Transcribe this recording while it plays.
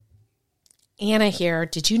Anna here.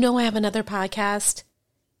 Did you know I have another podcast?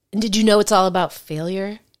 And did you know it's all about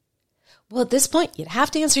failure? Well, at this point, you'd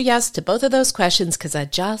have to answer yes to both of those questions because I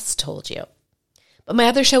just told you. But my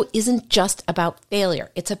other show isn't just about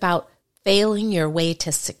failure. It's about failing your way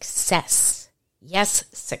to success. Yes,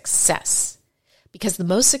 success. Because the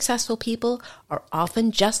most successful people are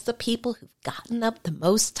often just the people who've gotten up the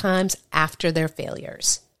most times after their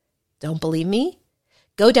failures. Don't believe me?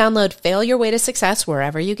 Go download Fail Your Way to Success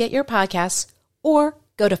wherever you get your podcasts, or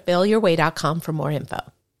go to failyourway.com for more info.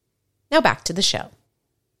 Now back to the show.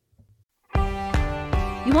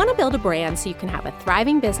 You want to build a brand so you can have a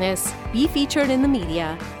thriving business, be featured in the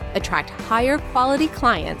media, attract higher quality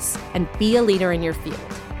clients, and be a leader in your field.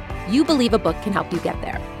 You believe a book can help you get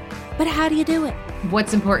there. But how do you do it?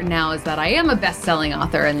 What's important now is that I am a best-selling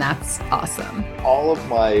author, and that's awesome. All of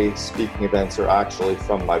my speaking events are actually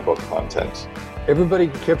from my book content. Everybody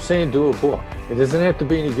kept saying do a book. It doesn't have to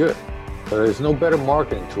be any good. There's no better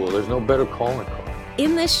marketing tool. There's no better calling card.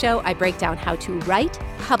 In this show, I break down how to write,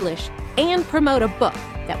 publish, and promote a book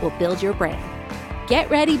that will build your brand. Get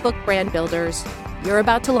ready, book brand builders. You're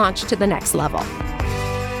about to launch to the next level.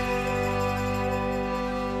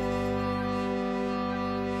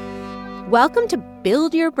 Welcome to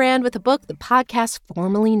Build Your Brand with a Book, the podcast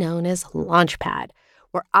formerly known as Launchpad,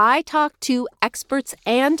 where I talk to experts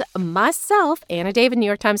and myself, Anna David, New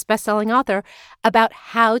York Times bestselling author, about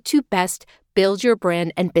how to best build your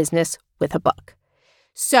brand and business with a book.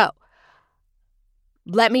 So,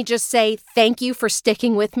 let me just say thank you for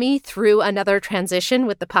sticking with me through another transition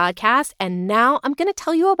with the podcast. And now I'm going to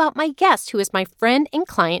tell you about my guest, who is my friend and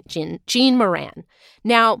client, Gene Moran.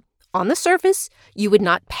 Now, on the surface, you would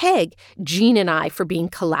not peg Gene and I for being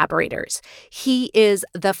collaborators. He is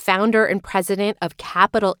the founder and president of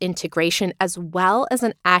Capital Integration, as well as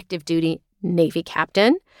an active duty Navy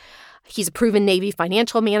captain. He's a proven Navy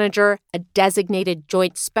financial manager, a designated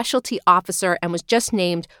joint specialty officer, and was just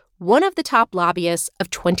named one of the top lobbyists of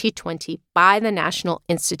 2020 by the National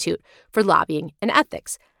Institute for Lobbying and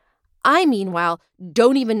Ethics. I, meanwhile,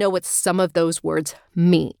 don't even know what some of those words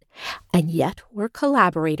mean. And yet we're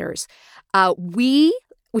collaborators.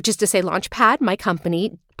 Which is to say Launchpad, my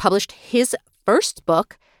company, published his first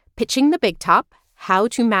book, Pitching the Big Top, How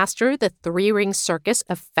to Master the Three-Ring Circus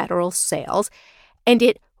of Federal Sales. And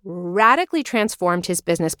it radically transformed his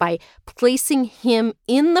business by placing him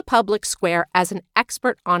in the public square as an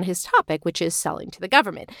expert on his topic, which is selling to the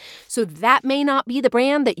government. So that may not be the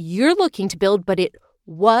brand that you're looking to build, but it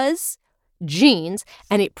was Gene's,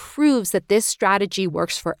 and it proves that this strategy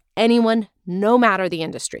works for anyone, no matter the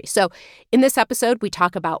industry. So in this episode, we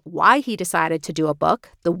talk about why he decided to do a book,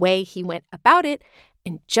 the way he went about it,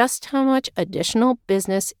 and just how much additional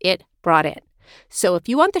business it brought in. So if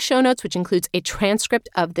you want the show notes, which includes a transcript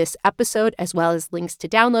of this episode, as well as links to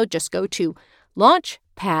download, just go to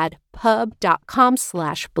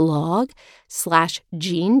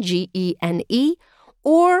launchpadpub.com/blog/Gene, Gene,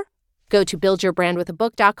 or go to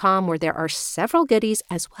buildyourbrandwithabook.com, where there are several goodies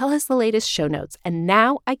as well as the latest show notes. And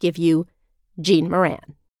now I give you Gene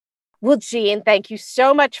Moran. Well, Gene, thank you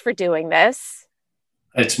so much for doing this.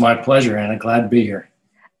 It's my pleasure, Anna. Glad to be here.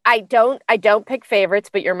 I don't pick favorites,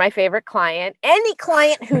 but you're my favorite client. Any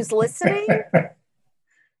client who's listening,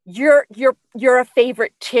 you're a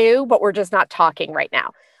favorite too, but we're just not talking right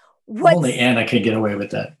now. Only Anna can get away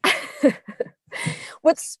with that.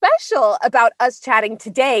 What's special about us chatting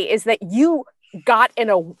today is that you got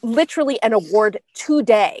literally an award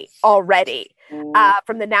today already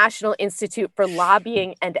from the National Institute for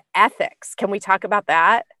Lobbying and Ethics. Can we talk about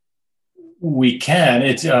that? We can.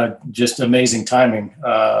 It's just amazing timing.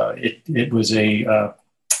 It was a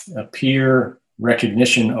peer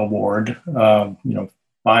recognition award,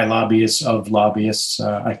 by lobbyists of lobbyists.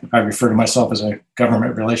 I refer to myself as a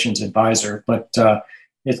government relations advisor, but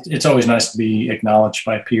it's always nice to be acknowledged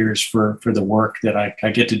by peers for the work that I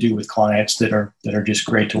get to do with clients that are just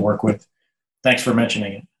great to work with. Thanks for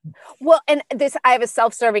mentioning it. Well, and I have a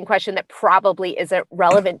self-serving question that probably isn't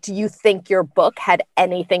relevant. Do you think your book had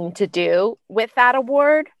anything to do with that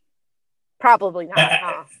award? Probably not.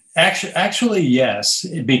 Huh? Actually, yes,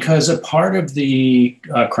 because a part of the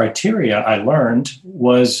criteria I learned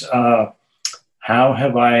was how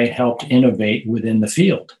have I helped innovate within the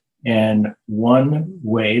field? And one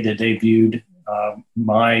way that they viewed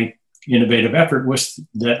my innovative effort was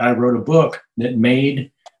that I wrote a book that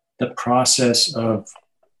made the process of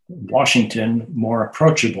Washington more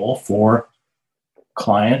approachable for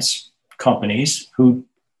clients, companies who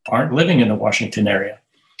aren't living in the Washington area.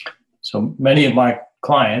 So many of my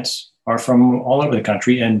clients are from all over the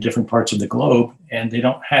country and different parts of the globe, and they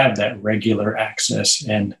don't have that regular access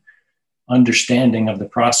and understanding of the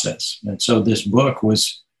process. And so this book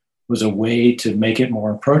was a way to make it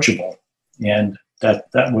more approachable. And that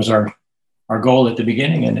was our goal at the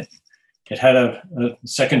beginning. And it had a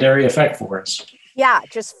secondary effect for us. Yeah,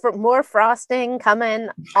 just for more frosting coming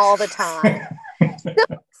all the time.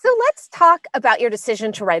 So let's talk about your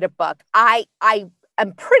decision to write a book. I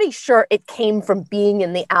am pretty sure it came from being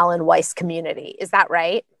in the Alan Weiss community. Is that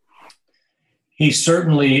right? He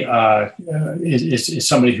certainly is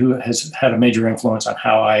somebody who has had a major influence on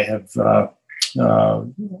how I have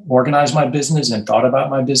organized my business and thought about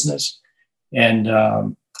my business. And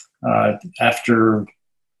after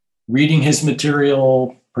reading his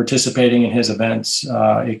material, participating in his events,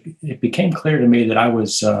 it became clear to me that I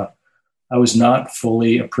was not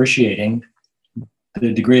fully appreciating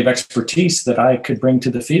the degree of expertise that I could bring to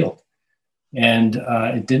the field. And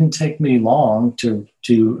it didn't take me long to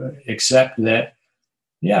accept that,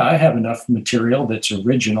 yeah, I have enough material that's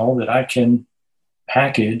original that I can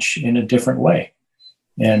package in a different way.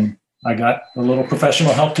 And I got a little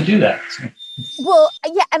professional help to do that. So. Well,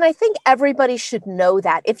 yeah, and I think everybody should know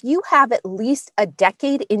that. If you have at least a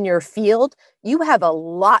decade in your field, you have a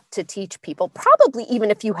lot to teach people, probably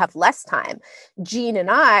even if you have less time. Jean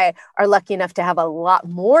and I are lucky enough to have a lot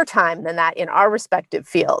more time than that in our respective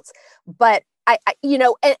fields. But I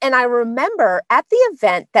I remember at the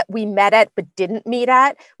event that we met at but didn't meet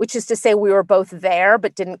at, which is to say we were both there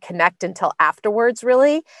but didn't connect until afterwards,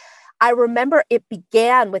 really. I remember it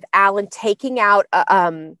began with Alan taking out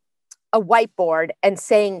a whiteboard and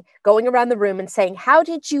going around the room and saying, "How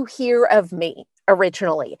did you hear of me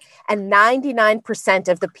originally?" And 99%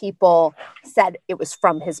 of the people said it was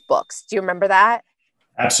from his books. Do you remember that?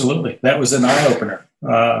 Absolutely. That was an eye-opener.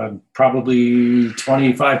 Probably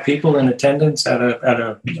 25 people in attendance at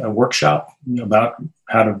a workshop about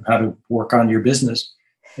how to work on your business.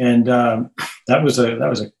 And that was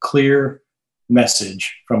a clear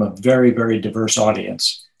message from a very, very diverse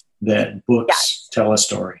audience that books tell a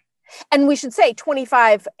story. And we should say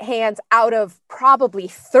 25 hands out of probably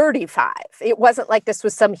 35. It wasn't like this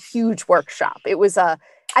was some huge workshop. It was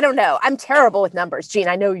I don't know. I'm terrible with numbers. Jean,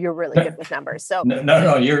 I know you're really good with numbers. So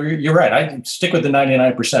no, you're right. I stick with the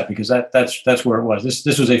 99% because that's where it was.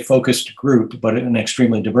 This was a focused group, but an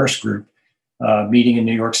extremely diverse group meeting in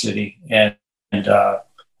New York City. And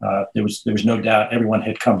there was no doubt everyone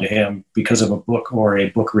had come to him because of a book or a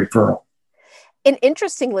book referral. And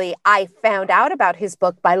interestingly, I found out about his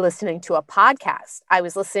book by listening to a podcast. I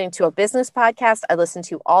was listening to a business podcast I listen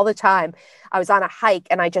to all the time. I was on a hike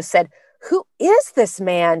and I just said, "Who is this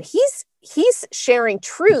man? He's sharing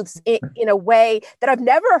truths in a way that I've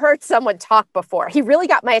never heard someone talk before." He really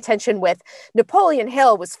got my attention with Napoleon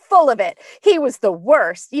Hill was full of it. He was the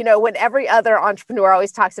worst, when every other entrepreneur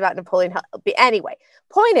always talks about Napoleon Hill. Anyway,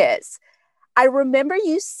 point is, I remember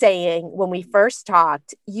you saying when we first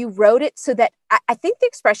talked, you wrote it so that, I think the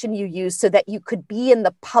expression you used, so that you could be in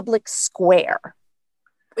the public square.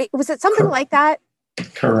 Was it something like that?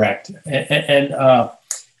 Correct. And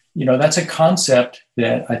that's a concept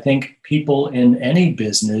that I think people in any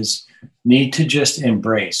business need to just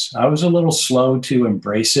embrace. I was a little slow to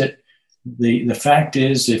embrace it. The fact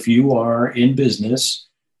is, if you are in business,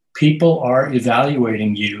 people are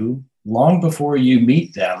evaluating you long before you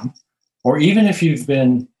meet them. Or even if you've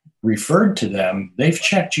been referred to them, they've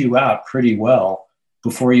checked you out pretty well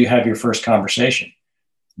before you have your first conversation.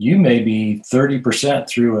 You may be 30%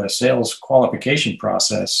 through a sales qualification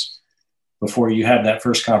process before you have that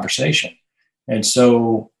first conversation. And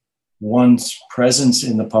so one's presence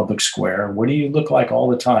in the public square, what do you look like all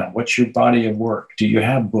the time? What's your body of work? Do you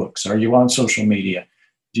have books? Are you on social media?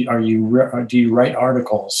 Do you write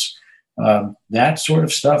articles? That sort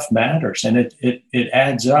of stuff matters. And it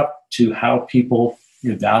adds up to how people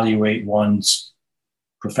evaluate one's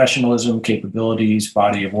professionalism, capabilities,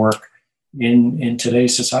 body of work in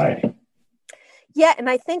today's society. Yeah, and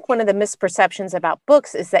I think one of the misperceptions about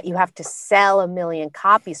books is that you have to sell 1 million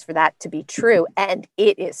copies for that to be true. And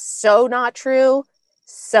it is so not true.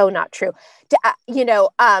 So not true. I know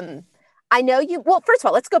first of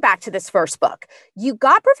all, let's go back to this first book. You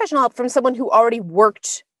got professional help from someone who already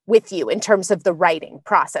worked with you in terms of the writing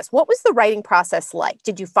process. What was the writing process like?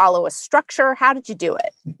 Did you follow a structure? How did you do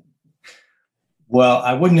it? Well,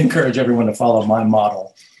 I wouldn't encourage everyone to follow my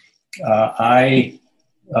model. I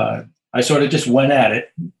sort of just went at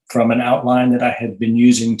it from an outline that I had been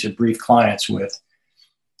using to brief clients with.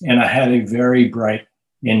 And I had a very bright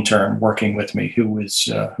intern working with me who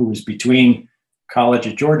was between college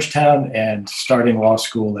at Georgetown and starting law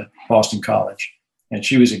school at Boston College. And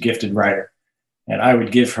she was a gifted writer. And I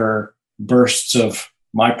would give her bursts of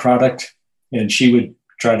my product and she would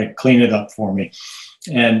try to clean it up for me.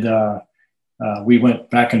 And We went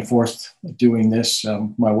back and forth doing this.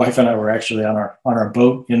 My wife and I were actually on our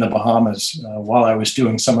boat in the Bahamas while I was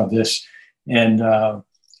doing some of this. And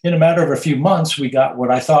in a matter of a few months, we got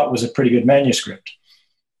what I thought was a pretty good manuscript.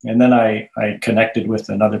 And then I connected with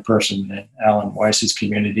another person in Alan Weiss's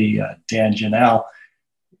community, Dan Janal,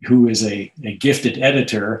 who is a gifted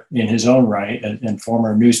editor in his own right and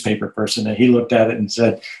former newspaper person. And he looked at it and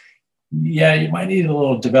said, yeah, you might need a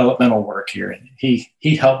little developmental work here. And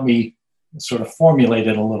he helped me sort of formulate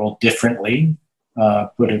it a little differently,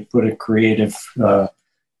 put a creative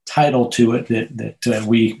title to it that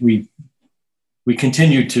we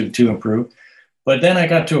continued to improve. But then I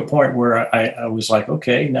got to a point where I was like,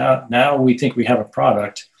 okay, now we think we have a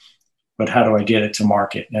product, but how do I get it to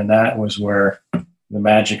market? And that was where the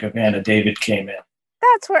magic of Anna David came in.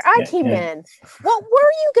 That's where I came in. What were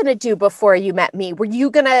you going to do before you met me? Were you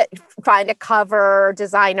going to find a cover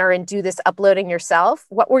designer and do this uploading yourself?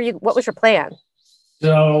 What was your plan?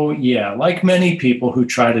 So, yeah, like many people who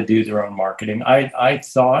try to do their own marketing, I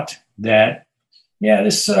thought that,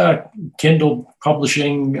 this Kindle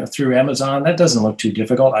publishing through Amazon, that doesn't look too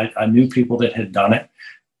difficult. I knew people that had done it.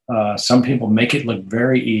 Some people make it look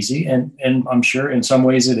very easy, and I'm sure in some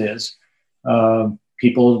ways it is.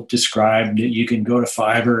 People described that you can go to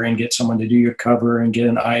Fiverr and get someone to do your cover and get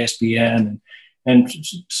an ISBN. And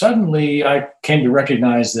suddenly I came to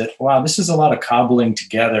recognize that, wow, this is a lot of cobbling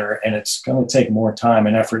together, and it's going to take more time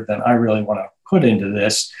and effort than I really want to put into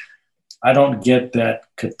this. I don't get that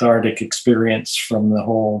cathartic experience from the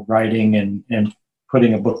whole writing and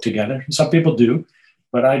putting a book together. Some people do,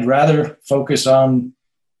 but I'd rather focus on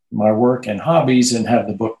my work and hobbies and have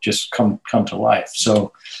the book just come to life.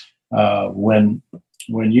 So when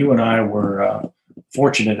you and I were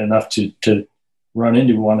fortunate enough to run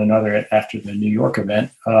into one another after the New York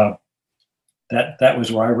event, that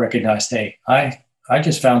was where I recognized, hey, I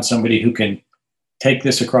just found somebody who can take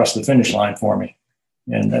this across the finish line for me.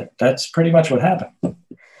 And that's pretty much what happened.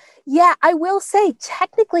 Yeah, I will say,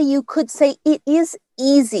 technically, you could say it is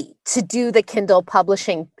easy to do the Kindle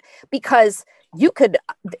publishing because you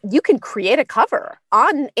can create a cover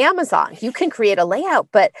on Amazon. You can create a layout,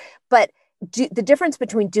 but the difference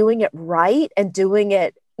between doing it right and doing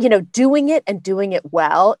it and doing it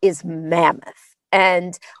well is mammoth.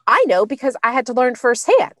 And I know because I had to learn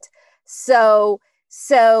firsthand. So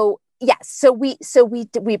we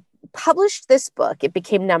published this book. It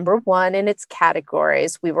became number one in its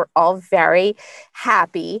categories. We were all very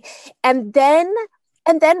happy. And then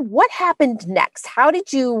what happened next? How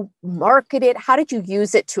did you market it? How did you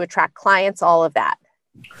use it to attract clients? All of that.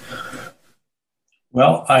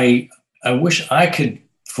 Well, I wish I could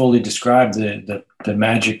fully describe the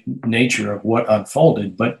magic nature of what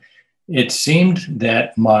unfolded, but it seemed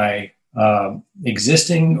that my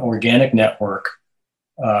existing organic network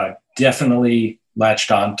definitely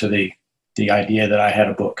latched on to the idea that I had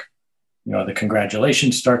a book. The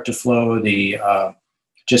congratulations start to flow,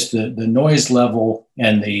 just the noise level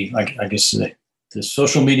and the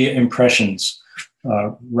social media impressions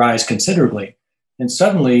rise considerably. And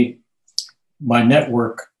suddenly my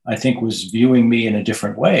network, I think, was viewing me in a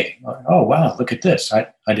different way. Oh, wow, look at this. I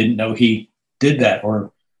didn't know he did that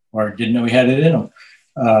or didn't know he had it in him.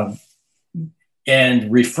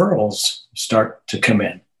 And referrals start to come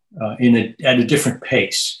in at a different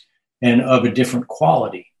pace and of a different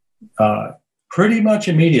quality pretty much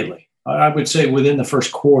immediately. I would say within the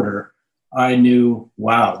first quarter, I knew,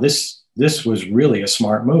 wow, this was really a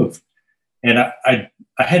smart move. And I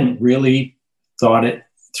hadn't really thought it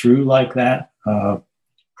through like that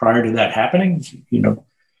prior to that happening.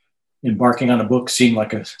 Embarking on a book seemed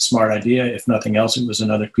like a smart idea. If nothing else, it was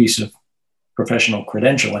another piece of professional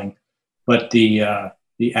credentialing. But the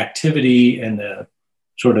activity and the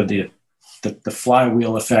sort of the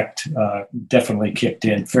flywheel effect definitely kicked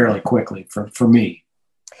in fairly quickly for me.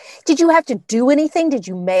 Did you have to do anything? Did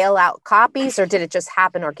you mail out copies, or did it just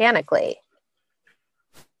happen organically?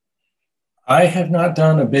 I have not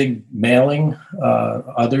done a big mailing.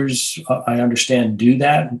 Others, I understand, do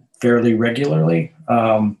that fairly regularly.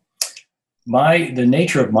 The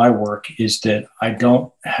nature of my work is that I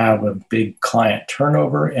don't have a big client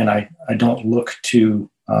turnover, and I don't look to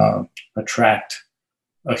attract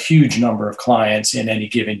a huge number of clients in any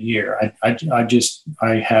given year. I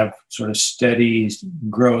have sort of steady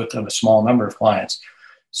growth of a small number of clients.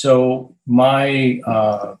 So my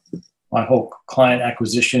whole client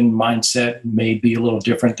acquisition mindset may be a little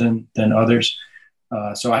different than others.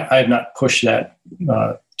 So I have not pushed that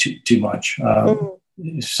too much.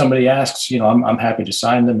 If somebody asks, I'm happy to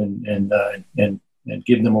sign them and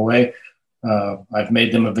give them away. I've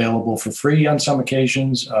made them available for free on some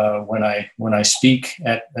occasions. When I speak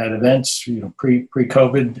at events,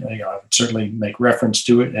 pre-COVID, I would certainly make reference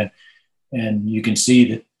to it, and you can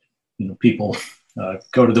see that people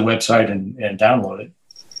go to the website and download it.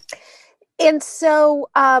 And so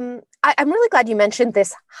I'm really glad you mentioned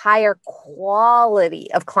this higher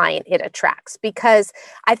quality of client it attracts, because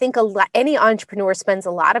I think any entrepreneur spends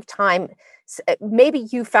a lot of time, maybe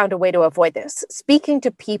you found a way to avoid this, speaking to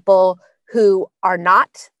people who are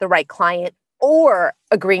not the right client or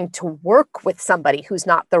agreeing to work with somebody who's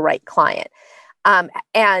not the right client.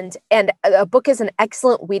 And a book is an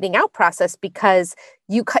excellent weeding out process because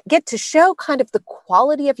you get to show kind of the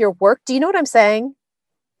quality of your work. Do you know what I'm saying?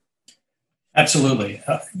 Absolutely.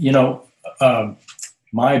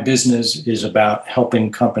 My business is about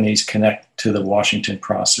helping companies connect to the Washington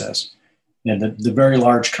process. And the very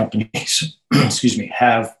large companies,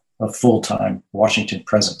 have a full-time Washington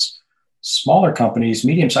presence. Smaller companies,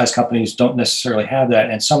 medium-sized companies don't necessarily have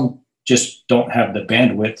that, and some just don't have the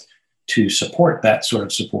bandwidth to support that sort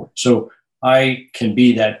of support. So I can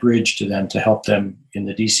be that bridge to them to help them in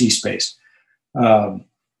the DC space.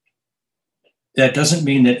 That doesn't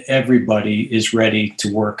mean that everybody is ready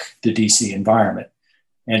to work the DC environment.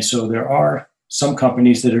 And so there are some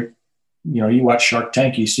companies that are, you watch Shark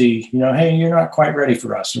Tank, you see, hey, you're not quite ready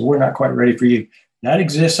for us, or we're not quite ready for you. That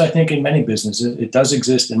exists, I think, in many businesses. It does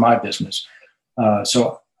exist in my business.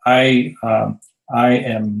 So I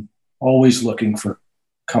am always looking for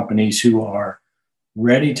companies who are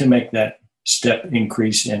ready to make that step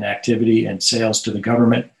increase in activity and sales to the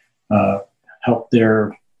government, help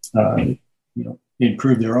their,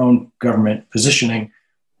 improve their own government positioning.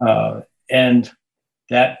 And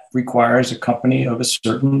that requires a company of a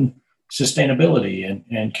certain sustainability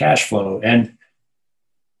and cash flow, and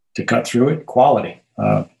to cut through it, quality.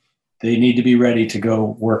 They need to be ready to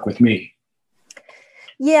go work with me.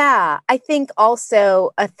 Yeah, I think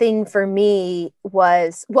also a thing for me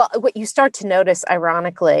was, what you start to notice,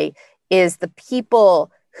 ironically, is the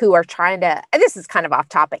people who are trying to, and this is kind of off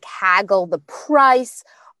topic, haggle the price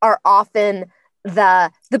are often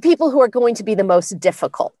the people who are going to be the most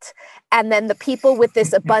difficult. And then the people with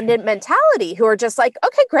this abundant mentality who are just like,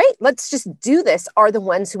 okay, great, let's just do this, are the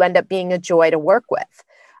ones who end up being a joy to work with.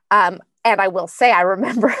 And I will say, I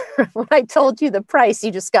remember when I told you the price,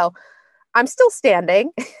 you just go, I'm still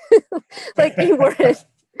standing. Like you weren't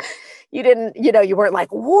like,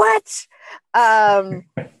 what?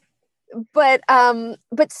 But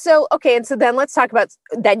so, okay. And so then let's talk about,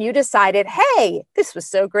 then you decided, hey, this was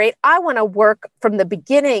so great. I want to work from the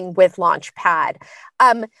beginning with Launchpad.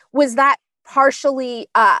 Was that partially,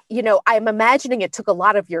 I'm imagining it took a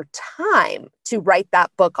lot of your time to write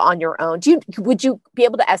that book on your own. Would you be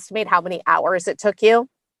able to estimate how many hours it took you?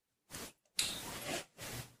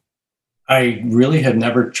 I really have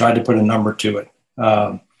never tried to put a number to it.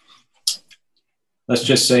 Let's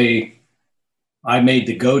just say I made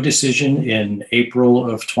the go decision in April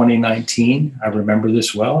of 2019. I remember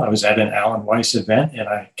this well. I was at an Alan Weiss event and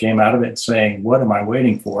I came out of it saying, what am I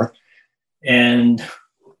waiting for? And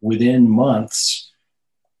within months,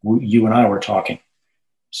 you and I were talking.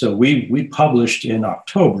 So we published in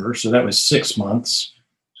October. So that was 6 months.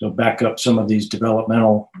 So back up some of these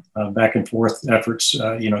developmental back and forth efforts,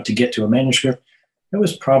 to get to a manuscript. It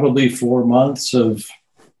was probably 4 months of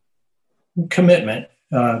commitment.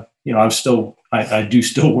 I do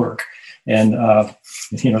still work, and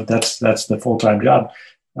that's the full-time job.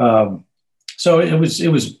 So it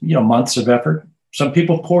was months of effort. Some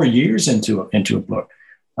people pour years into a book.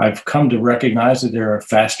 I've come to recognize that there are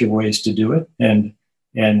faster ways to do it and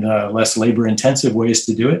less labor-intensive ways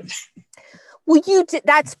to do it. Well,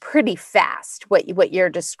 that's pretty fast, what you're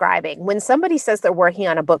describing. When somebody says they're working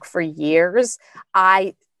on a book for years,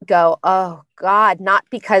 I go, oh God, not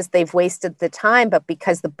because they've wasted the time, but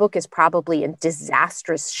because the book is probably in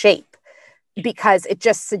disastrous shape, because it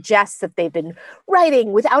just suggests that they've been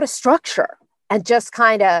writing without a structure and just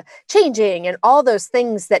kind of changing and all those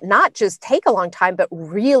things that not just take a long time, but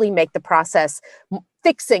really make the process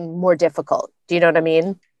fixing more difficult. Do you know what I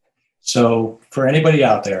mean? So for anybody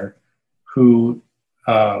out there who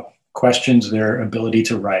questions their ability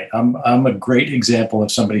to write, I'm a great example of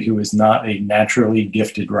somebody who is not a naturally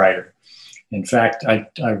gifted writer. In fact, I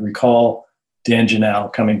recall Dan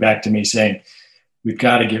Janal coming back to me saying, we've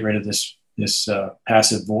got to get rid of this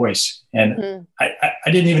passive voice. And I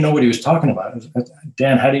didn't even know what he was talking about.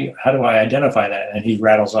 Dan, how do I identify that? And he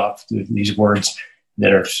rattles off these words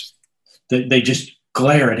that they just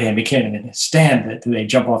glare at him. He can't even stand it. They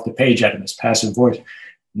jump off the page at him, this passive voice.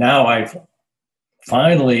 Now I've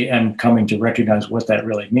finally am coming to recognize what that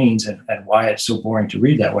really means and why it's so boring to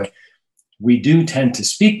read that way. we do tend to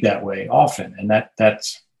speak that way often, and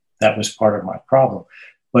that was part of my problem.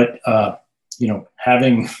 But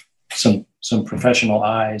having some professional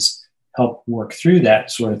eyes help work through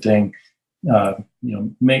that sort of thing,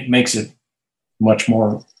 makes it much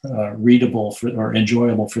more readable or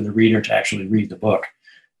enjoyable for the reader to actually read the book.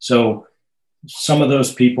 So some of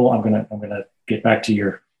those people, I'm gonna get back to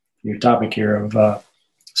your topic here of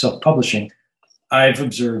self-publishing. I've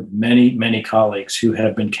observed many colleagues who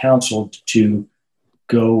have been counseled to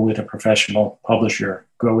go with a professional publisher,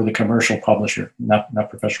 go with a commercial publisher, not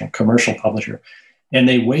professional, commercial publisher. And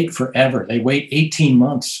they wait forever. They wait 18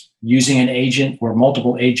 months using an agent or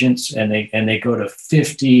multiple agents, and they go to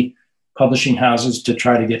 50 publishing houses to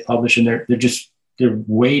try to get published. And they're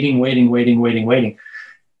waiting.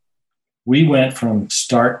 We went from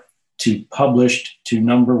start to published to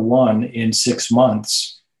number one in 6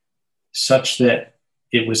 months, such that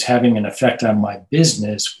it was having an effect on my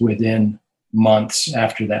business within months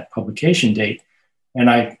after that publication date. And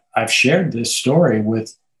I've shared this story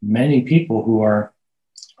with many people who are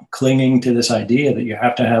clinging to this idea that you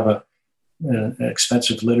have to have an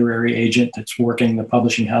expensive literary agent that's working the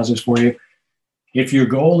publishing houses for you. If your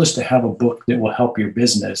goal is to have a book that will help your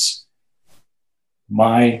business,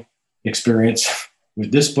 my experience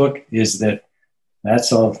with this book is that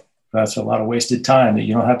that's a lot of wasted time that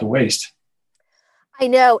you don't have to waste. I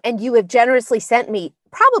know. And you have generously sent me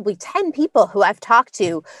probably 10 people who I've talked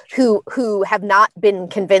to who have not been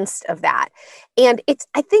convinced of that. And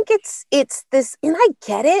I think it's this, and I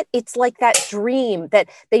get it. It's like that dream that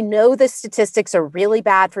they know the statistics are really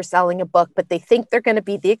bad for selling a book, but they think they're going to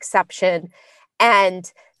be the exception.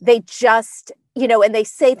 And they just, and they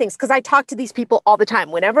say things, because I talk to these people all the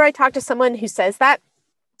time. Whenever I talk to someone who says that,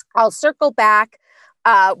 I'll circle back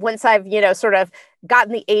once I've, sort of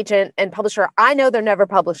gotten the agent and publisher. I know they're never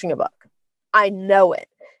publishing a book. I know it.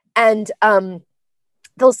 And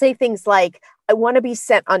they'll say things like, I want to be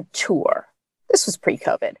sent on tour. This was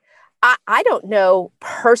pre-COVID. I don't know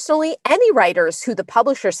personally any writers who the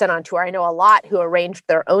publisher sent on tour. I know a lot who arranged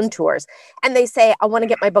their own tours. And they say, I want to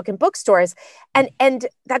get my book in bookstores. And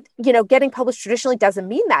that, getting published traditionally doesn't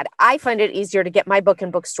mean that. I find it easier to get my book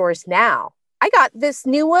in bookstores now. I got this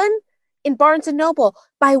new one in Barnes & Noble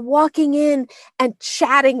by walking in and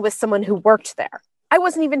chatting with someone who worked there. I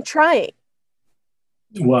wasn't even trying.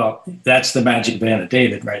 Well, that's the magic of Anna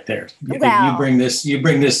David right there. Well, you bring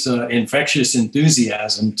this infectious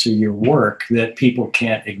enthusiasm to your work that people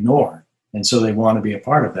can't ignore, and so they want to be a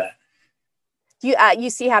part of that. You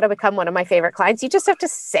see how to become one of my favorite clients. You just have to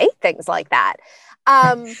say things like that.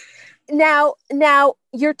 Now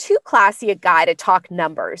you're too classy a guy to talk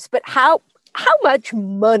numbers, but how much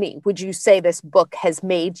money would you say this book has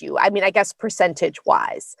made you? I mean, I guess percentage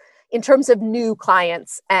wise, in terms of new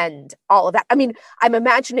clients and all of that. I mean, I'm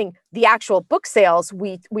imagining the actual book sales,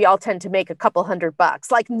 we all tend to make a couple $100,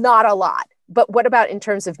 like not a lot. But what about in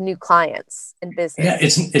terms of new clients and business?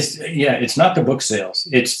 Yeah, it's not the book sales.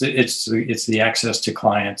 It's the access to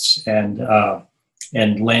clients and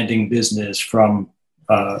landing business from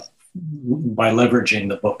by leveraging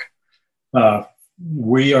the book.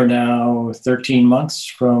 We are now 13 months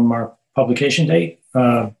from our publication date.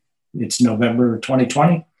 It's November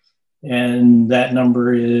 2020. And that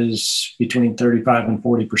number is between 35 and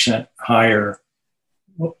 40% higher,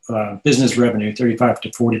 business revenue, 35 to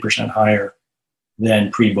 40% higher than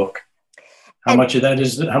pre-book. How much of that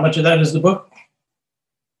is the book?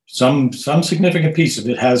 Some significant piece of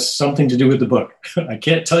it has something to do with the book. I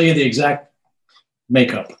can't tell you the exact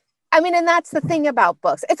makeup. I mean, and that's the thing about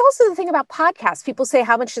books. It's also the thing about podcasts. People say,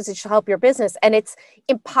 how much does it help your business? And it's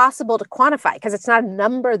impossible to quantify because it's not a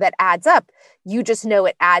number that adds up. You just know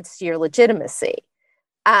it adds to your legitimacy.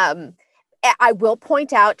 I will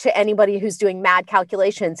point out to anybody who's doing mad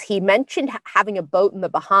calculations, he mentioned having a boat in the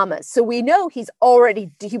Bahamas. So we know he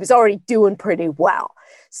was already doing pretty well.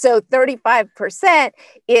 So 35%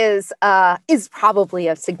 is probably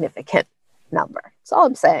a significant number. That's all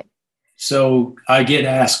I'm saying. So I get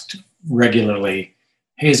asked regularly,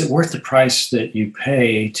 hey, is it worth the price that you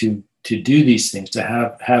pay to do these things, to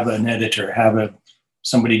have an editor, have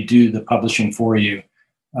somebody do the publishing for you?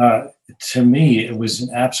 To me, it was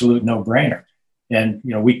an absolute no-brainer. And,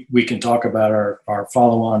 we can talk about our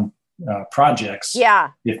follow-on projects,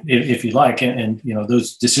 if you like. And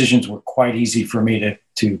those decisions were quite easy for me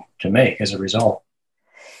to make as a result.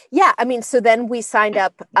 Yeah. I mean, so then we signed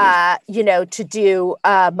up, to do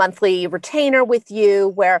a monthly retainer with you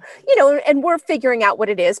where, and we're figuring out what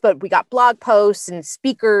it is, but we got blog posts and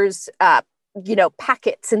speakers,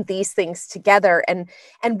 packets and these things together and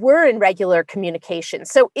we're in regular communication.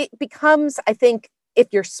 So it becomes, I think, if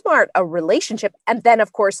you're smart, a relationship. And then,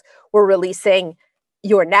 of course, we're releasing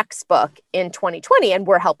your next book in 2020, and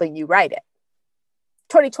we're helping you write it.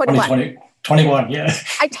 2021. 21, yeah.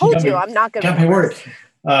 I told you I'm not going to. Got me worried.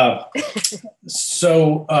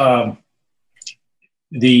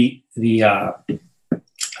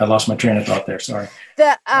 I lost my train of thought there. Sorry.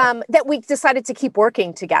 That we decided to keep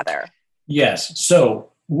working together. Yes.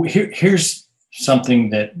 So here's something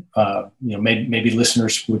that maybe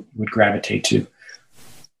listeners would gravitate to.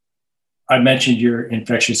 I mentioned your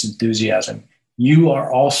infectious enthusiasm. You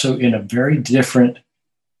are also in a very different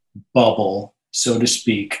bubble, so to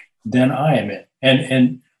speak, than I am in.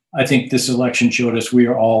 And I think this election showed us we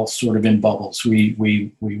are all sort of in bubbles.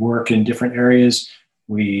 We work in different areas.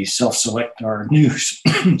 We self-select our news,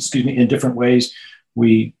 in different ways.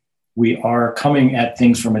 We are coming at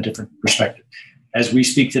things from a different perspective. As we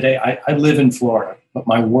speak today, I live in Florida, but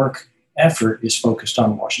my work effort is focused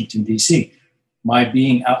on Washington, D.C. My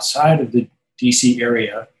being outside of the D.C.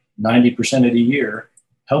 area 90% of the year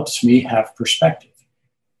helps me have perspective.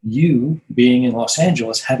 You, being in Los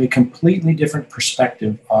Angeles, have a completely different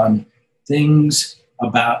perspective on things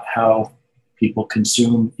about how people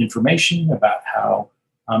consume information, about how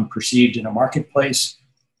I'm perceived in a marketplace.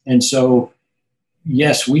 And so,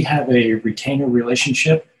 yes, we have a retainer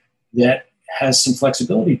relationship that has some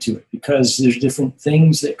flexibility to it because there's different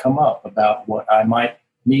things that come up about what I might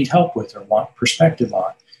need help with or want perspective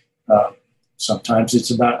on. Sometimes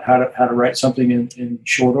it's about how to write something in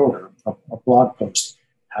short order, a blog post,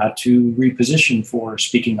 how to reposition for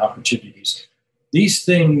speaking opportunities. These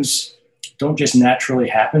things don't just naturally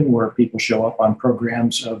happen where people show up on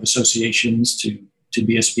programs of associations to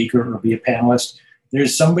be a speaker or be a panelist.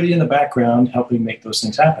 There's somebody in the background helping make those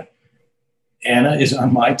things happen. Anna is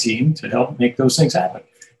on my team to help make those things happen.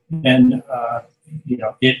 And,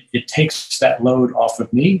 it takes that load off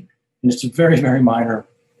of me. And it's a very, very minor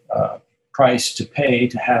price to pay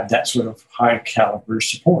to have that sort of high caliber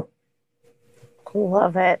support.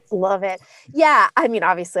 Love it. Love it. Yeah. I mean,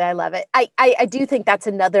 obviously I love it. I do think that's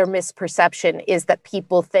another misperception is that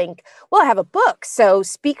people think, well, I have a book. So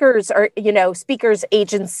speakers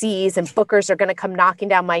agencies and bookers are going to come knocking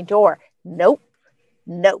down my door. Nope.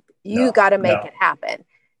 You got to make it happen.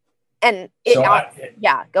 And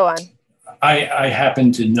go on. I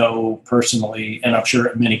happen to know personally, and I'm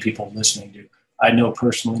sure many people listening do, I know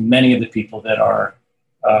personally many of the people that are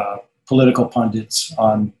political pundits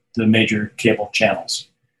on the major cable channels.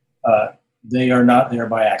 They are not there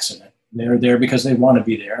by accident. They are there because they want to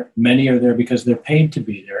be there. Many are there because they're paid to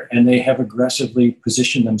be there, and they have aggressively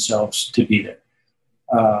positioned themselves to be there.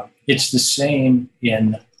 It's the same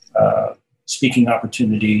in speaking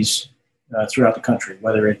opportunities throughout the country,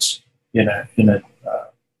 whether it's in an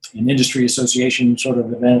industry association sort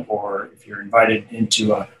of event, or if you're invited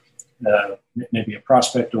into maybe a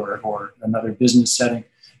prospect or another business setting.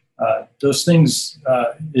 Those things,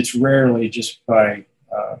 it's rarely just by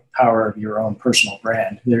power of your own personal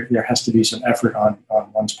brand. There has to be some effort on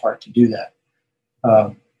one's part to do that.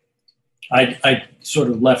 I sort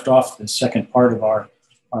of left off the second part of our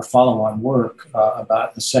follow-on work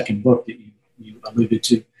about the second book that you alluded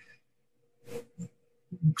to.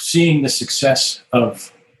 Seeing the success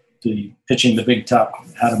of the Pitching the Big Top,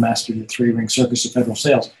 How to Master the Three-Ring Circus of Federal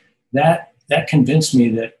Sales, that convinced me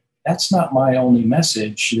that that's not my only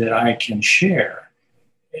message that I can share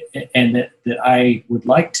and that I would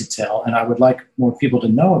like to tell and I would like more people to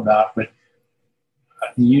know about. But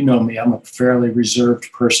you know me, I'm a fairly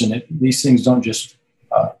reserved person. These things don't just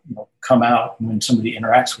come out when somebody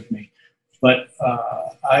interacts with me. But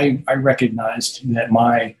I recognized that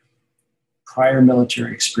my prior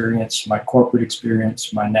military experience, my corporate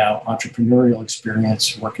experience, my now entrepreneurial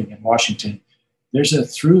experience working in Washington, there's a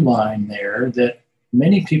through line there that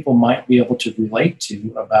many people might be able to relate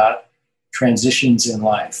to about transitions in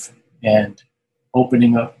life and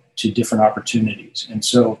opening up to different opportunities. And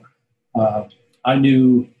so I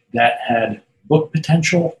knew that had book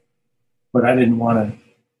potential, but I didn't want to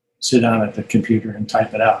sit down at the computer and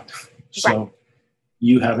type it out. So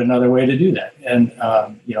you have another way to do that. And,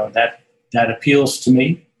 that appeals to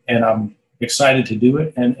me, and I'm excited to do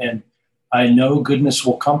it. And I know goodness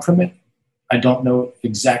will come from it. I don't know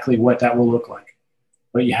exactly what that will look like,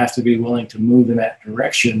 but you have to be willing to move in that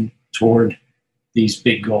direction toward these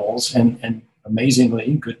big goals. And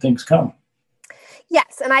amazingly, good things come.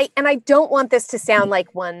 Yes. And I don't want this to sound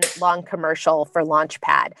like one long commercial for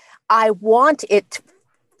Launchpad. I want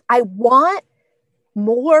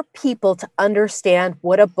more people to understand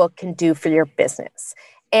what a book can do for your business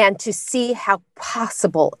and to see how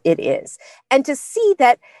possible it is. And to see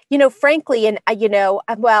that, frankly, and, I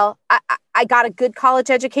I got a good college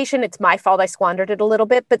education. It's my fault I squandered it a little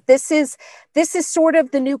bit, but this is sort of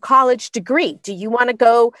the new college degree. Do you want to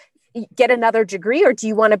go get another degree, or do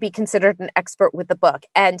you want to be considered an expert with the book?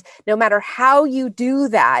 And no matter how you do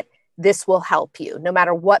that, this will help you, no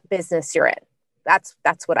matter what business you're in. That's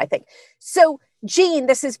what I think. So, Jean,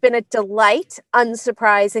 this has been a delight,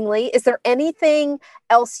 unsurprisingly. Is there anything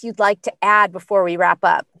else you'd like to add before we wrap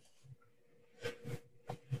up?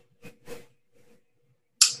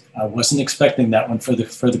 I wasn't expecting that one for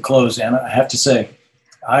the close, Anna. I have to say,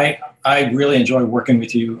 I really enjoy working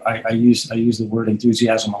with you. I use the word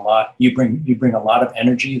enthusiasm a lot. You bring a lot of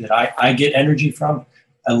energy that I get energy from.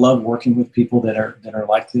 I love working with people that are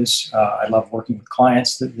like this. I love working with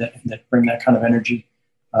clients that bring that kind of energy.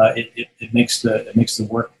 It makes the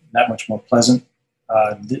work that much more pleasant.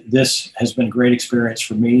 This has been a great experience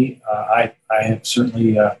for me. I have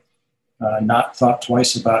certainly not thought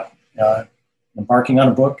twice about embarking on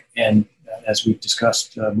a book, and as we've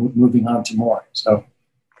discussed, moving on to more. So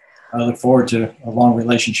I look forward to a long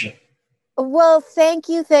relationship. Well, thank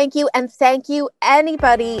you. And thank you,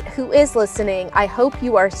 anybody who is listening. I hope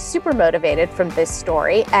you are super motivated from this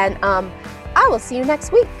story. And I will see you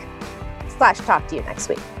next week / talk to you next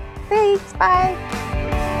week. Thanks.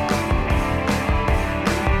 Bye.